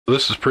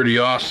This is pretty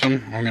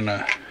awesome. I'm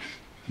gonna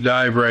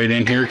dive right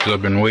in here because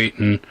I've been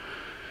waiting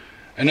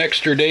an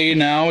extra day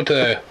now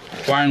to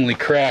finally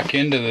crack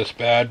into this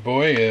bad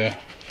boy.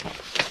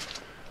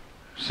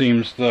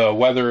 Seems the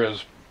weather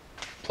has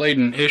played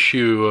an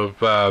issue of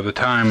the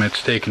time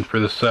it's taken for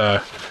this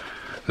guy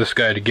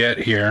to get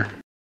here.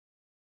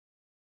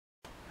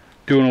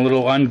 Doing a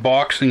little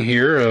unboxing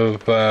here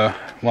of,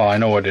 well, I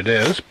know what it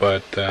is,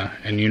 but,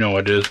 and you know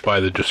what it is by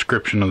the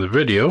description of the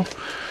video.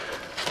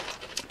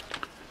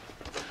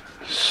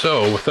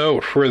 So,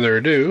 without further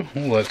ado,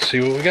 let's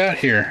see what we got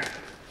here.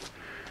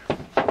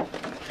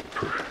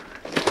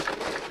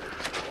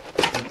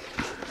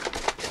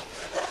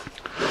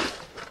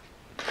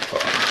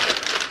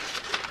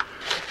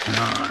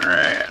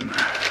 Alright.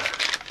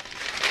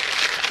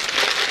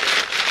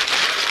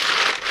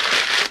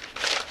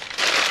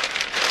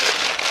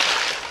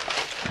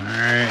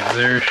 Alright,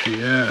 there she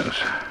is.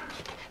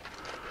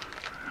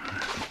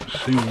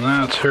 Assume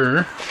that's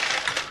her.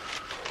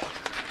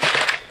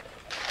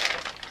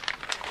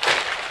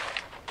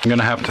 I'm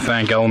gonna have to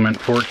thank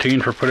Element 14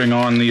 for putting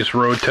on these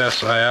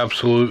Roadtests. I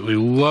absolutely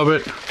love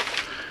it.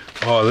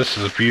 Oh, this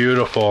is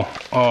beautiful.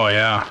 Oh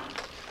yeah.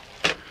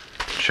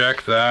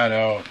 Check that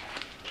out.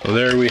 So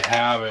there we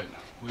have it.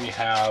 We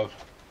have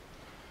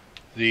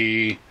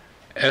the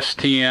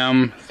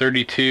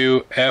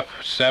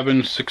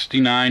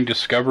STM32F769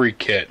 Discovery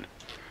Kit.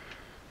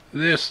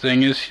 This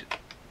thing is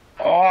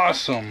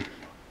awesome.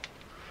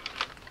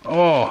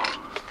 Oh.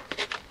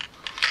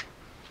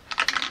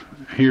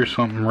 Here's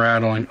something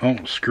rattling.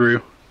 Oh,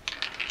 screw.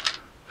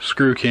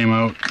 Screw came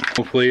out.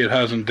 Hopefully it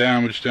hasn't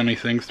damaged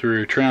anything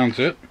through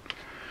transit.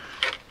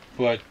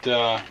 But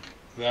that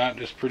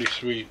is pretty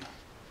sweet.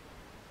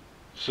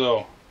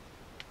 So,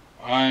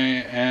 I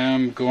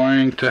am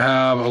going to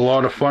have a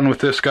lot of fun with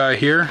this guy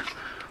here.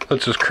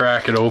 Let's just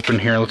crack it open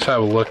here. Let's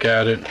have a look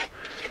at it.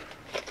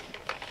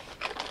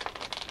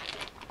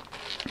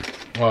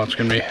 Well, it's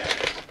going to be...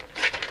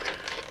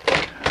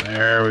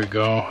 There we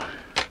go.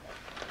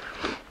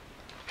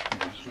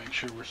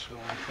 Sure we're still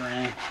in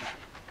frame.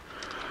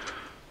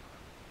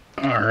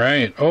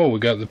 Alright, oh, we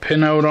got the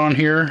pin out on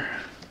here.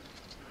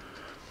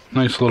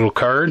 Nice little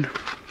card.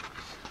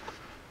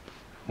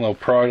 Little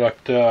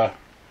product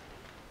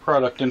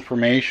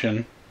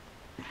information.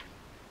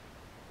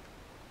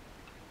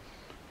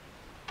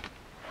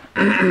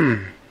 So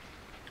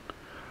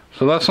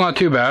that's not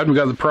too bad. We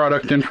got the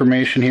product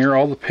information here,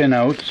 all the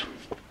pinouts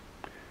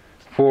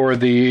for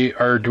the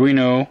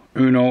Arduino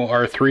Uno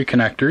R3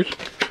 connectors.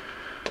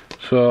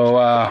 So,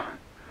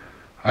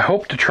 I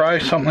hope to try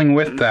something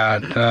with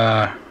that.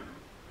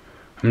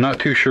 I'm not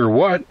too sure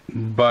what,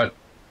 but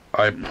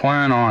I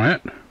plan on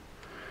it.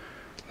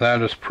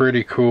 That is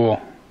pretty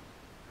cool.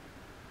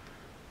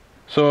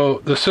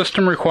 So, the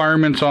system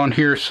requirements on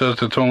here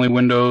says it's only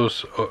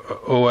Windows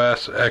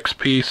OS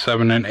XP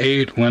 7 and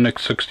 8, Linux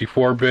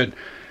 64-bit,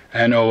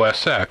 and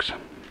OS X.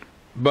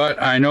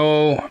 But I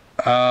know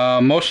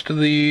most of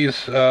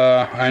these,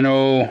 I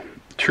know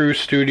True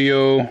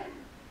Studio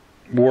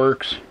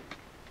works.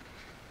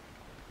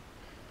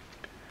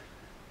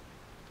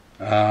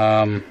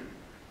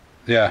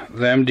 Yeah,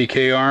 the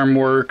MDK ARM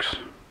works.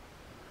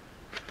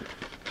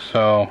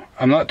 So,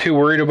 I'm not too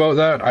worried about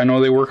that. I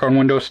know they work on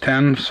Windows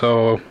 10,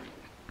 so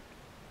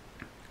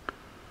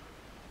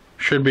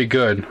should be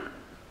good.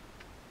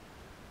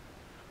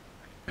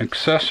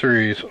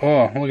 Accessories.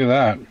 Oh, look at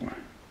that.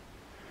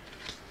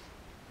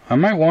 I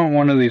might want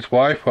one of these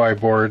Wi-Fi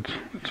boards.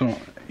 It's an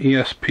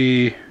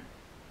ESP01,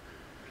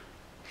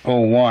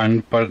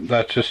 but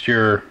that's just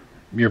your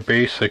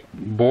basic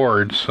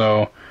board,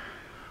 so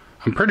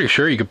I'm pretty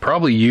sure you could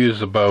probably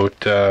use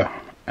about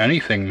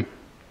anything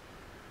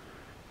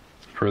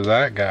for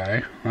that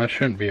guy. That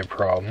shouldn't be a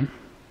problem.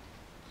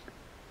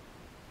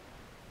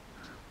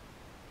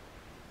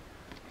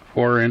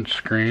 4-inch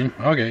screen.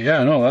 Okay,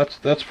 yeah, no,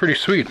 that's pretty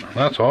sweet.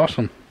 That's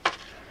awesome.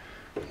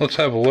 Let's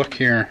have a look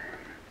here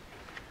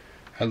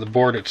at the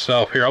board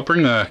itself. Here, I'll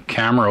bring the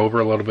camera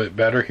over a little bit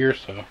better here.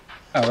 So,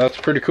 yeah, that's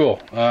pretty cool.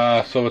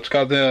 So it's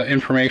got the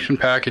information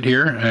packet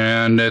here,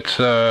 and it's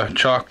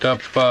chalked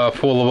up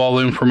full of all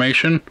the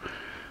information.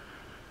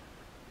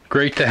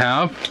 Great to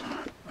have.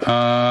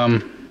 No,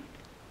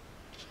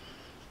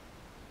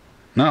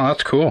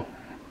 that's cool.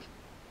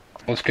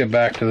 Let's get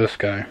back to this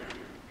guy.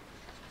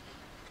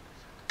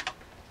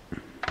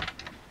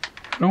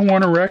 Don't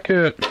want to wreck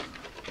it.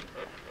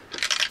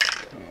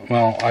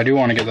 Well, I do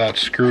want to get that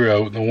screw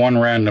out, the one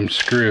random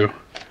screw.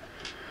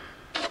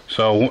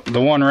 So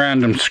the one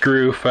random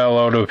screw fell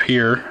out of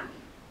here.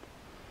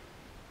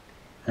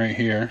 Right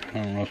here. I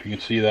don't know if you can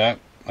see that.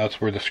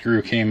 That's where the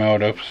screw came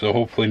out of, so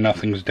hopefully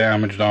nothing's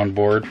damaged on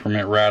board from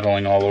it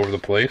rattling all over the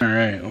place.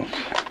 Alright,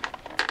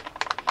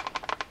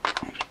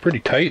 it's pretty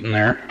tight in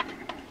there.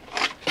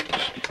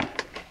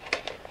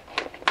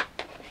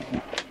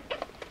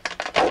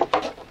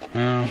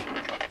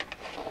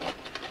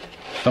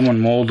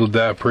 Someone molded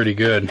that pretty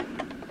good.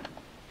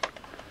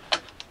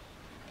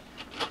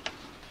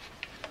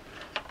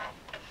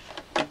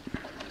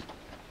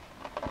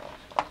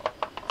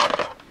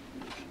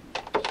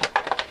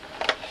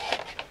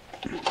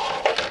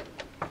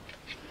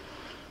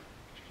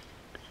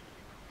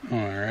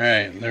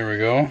 Alright, there we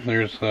go.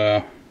 There's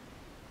the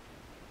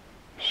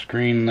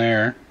screen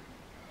there.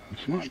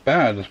 It's not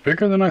bad. It's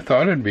bigger than I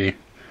thought it'd be.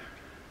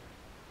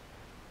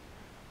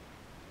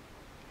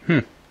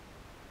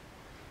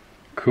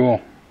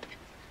 Cool.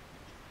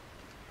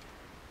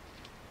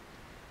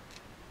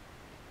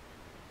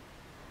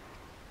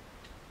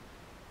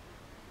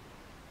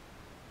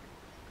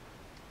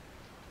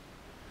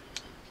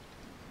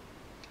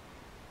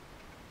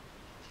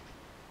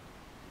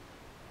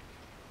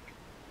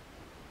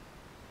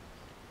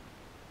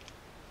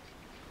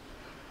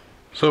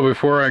 So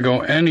before I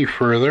go any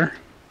further,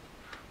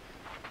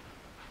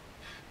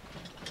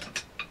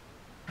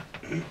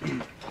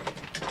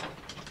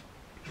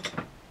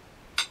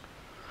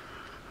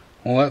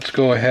 let's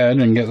go ahead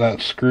and get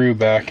that screw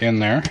back in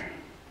there.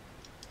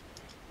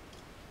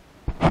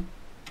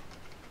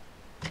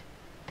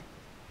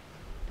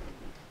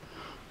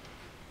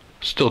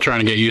 Still trying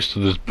to get used to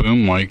this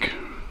boom mic.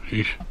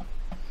 Sheesh.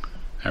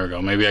 There we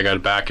go. Maybe I got to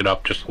back it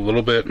up just a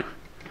little bit.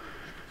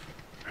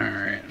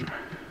 Alright.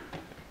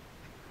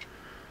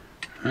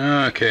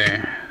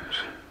 Okay.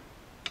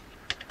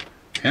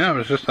 Yeah, it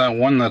was just that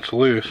one that's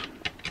loose.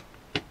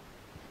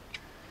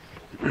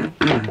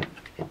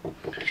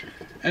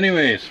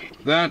 Anyways,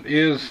 that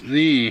is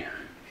the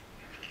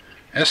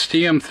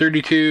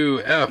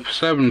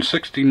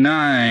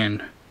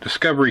STM32F769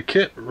 Discovery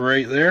kit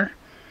right there.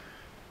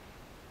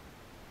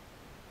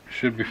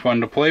 Should be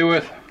fun to play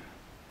with.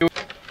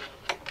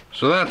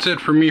 So that's it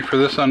for me for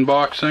this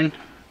unboxing.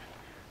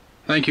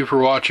 Thank you for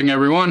watching,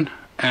 everyone,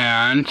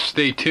 and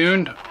stay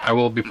tuned. I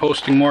will be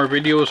posting more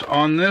videos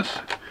on this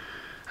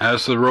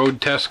as the road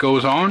test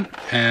goes on,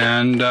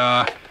 and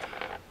at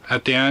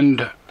the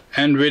end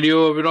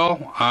video of it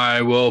all,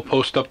 I will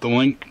post up the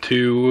link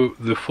to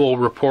the full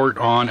report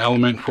on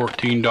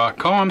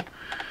element14.com,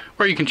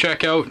 where you can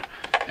check out.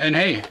 And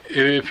hey,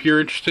 if you're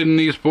interested in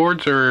these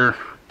boards, or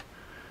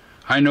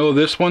I know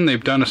this one,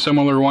 they've done a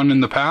similar one in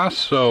the past,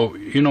 so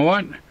you know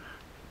what,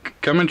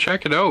 come and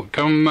check it out.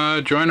 Come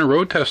join a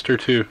road test or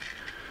two.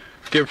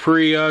 Get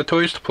free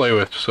toys to play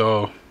with.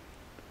 So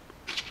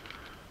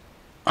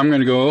I'm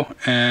gonna go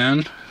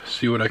and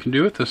see what I can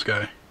do with this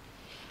guy.